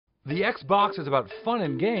The Xbox is about fun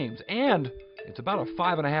and games, and it's about a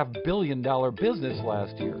 $5.5 billion business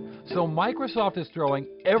last year. So Microsoft is throwing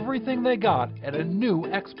everything they got at a new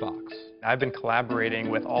Xbox. I've been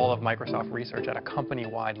collaborating with all of Microsoft research at a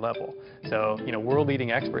company-wide level. So,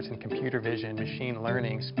 world-leading experts in computer vision, machine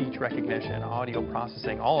learning, speech recognition, audio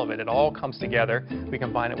processing, all of it. It all comes together. We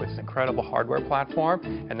combine it with this incredible hardware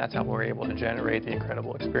platform, and that's how we're able to generate the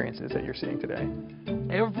incredible experiences that you're seeing today.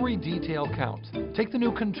 Every detail counts. Take the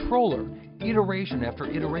new controller, iteration after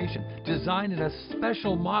iteration, designed in a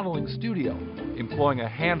special modeling studio, employing a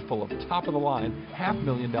handful of top-of-the-line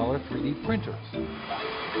 $500,000 3D printers.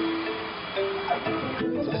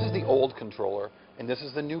 So this is the old controller, and this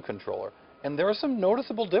is the new controller. And there are some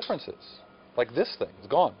noticeable differences. Like this thing is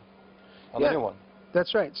gone on the new one.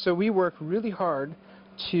 That's right. So we work really hard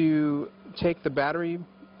to take the battery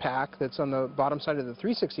pack that's on the bottom side of the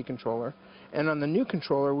 360 controller, and on the new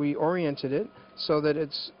controller we oriented it so that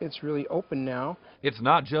it's really open now. It's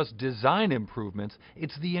not just design improvements,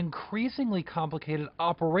 it's the increasingly complicated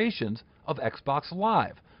operations of Xbox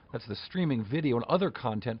Live. That's the streaming video and other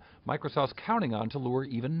content Microsoft's counting on to lure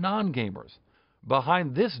even non-gamers.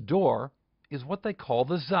 Behind this door is what they call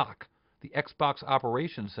the ZOC, the Xbox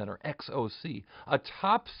Operations Center, XOC, a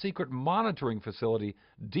top-secret monitoring facility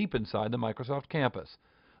deep inside the Microsoft campus.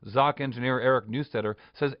 ZOC engineer Eric NEWSTADTER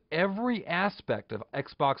says every aspect of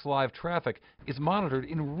Xbox Live traffic is monitored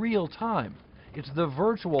in real time. It's the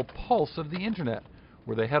virtual pulse of the internet,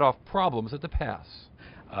 where they head off problems at the pass.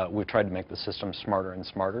 We've tried to make the system smarter and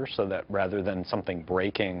smarter so that rather than something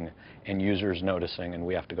breaking and users noticing and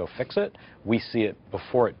we have to go fix it, we see it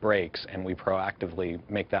before it breaks and we proactively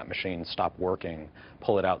make that machine stop working,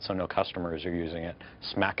 pull it out so no customers are using it,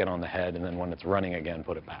 smack it on the head, and then when it's running again,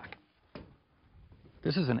 put it back.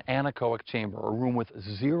 This is an anechoic chamber, a room with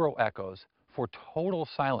 0 echoes for total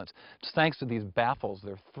silence. It's thanks to these baffles.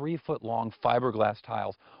 They're 3-foot-long fiberglass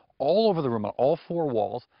tiles all over the room, on all 4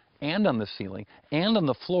 walls, and on the ceiling, and on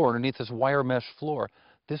the floor underneath this wire mesh floor.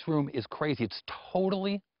 This room is crazy. It's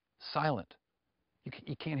totally silent.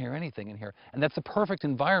 You can't hear anything in here. And that's the perfect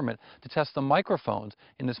environment to test the microphones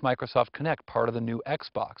in this Microsoft Kinect, part of the new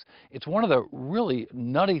Xbox. It's one of the really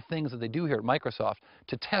nutty things that they do here at Microsoft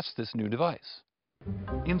to test this new device.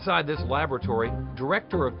 Inside this laboratory,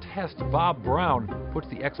 Director of Test Bob Brown puts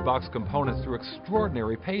the Xbox components through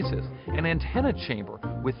extraordinary paces. An antenna chamber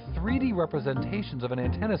with 3D representations of an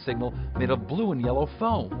antenna signal made of blue and yellow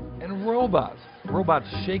foam. And robots. Robots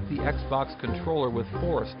shake the Xbox controller with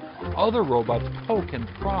force. Other robots poke and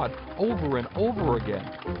prod over and over again,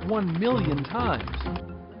 1 million times.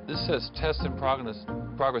 This says test in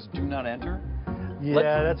progress, do not enter?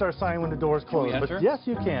 Yeah, that's our sign when the doors close. But yes,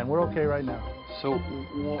 you can. We're okay right now. So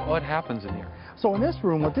what happens in here? So in this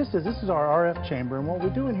room, what this is our RF chamber, and what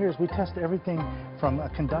we do in here is we test everything from a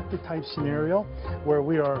conductor type scenario where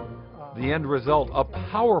we are... The end result, a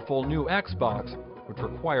powerful new Xbox, which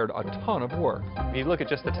required a ton of work. If you look at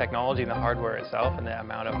just the technology and the hardware itself and the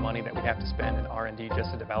amount of money that we have to spend in R&D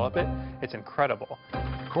just to develop it, it's incredible.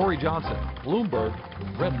 Cory Johnson, Bloomberg,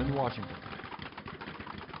 Redmond, Washington.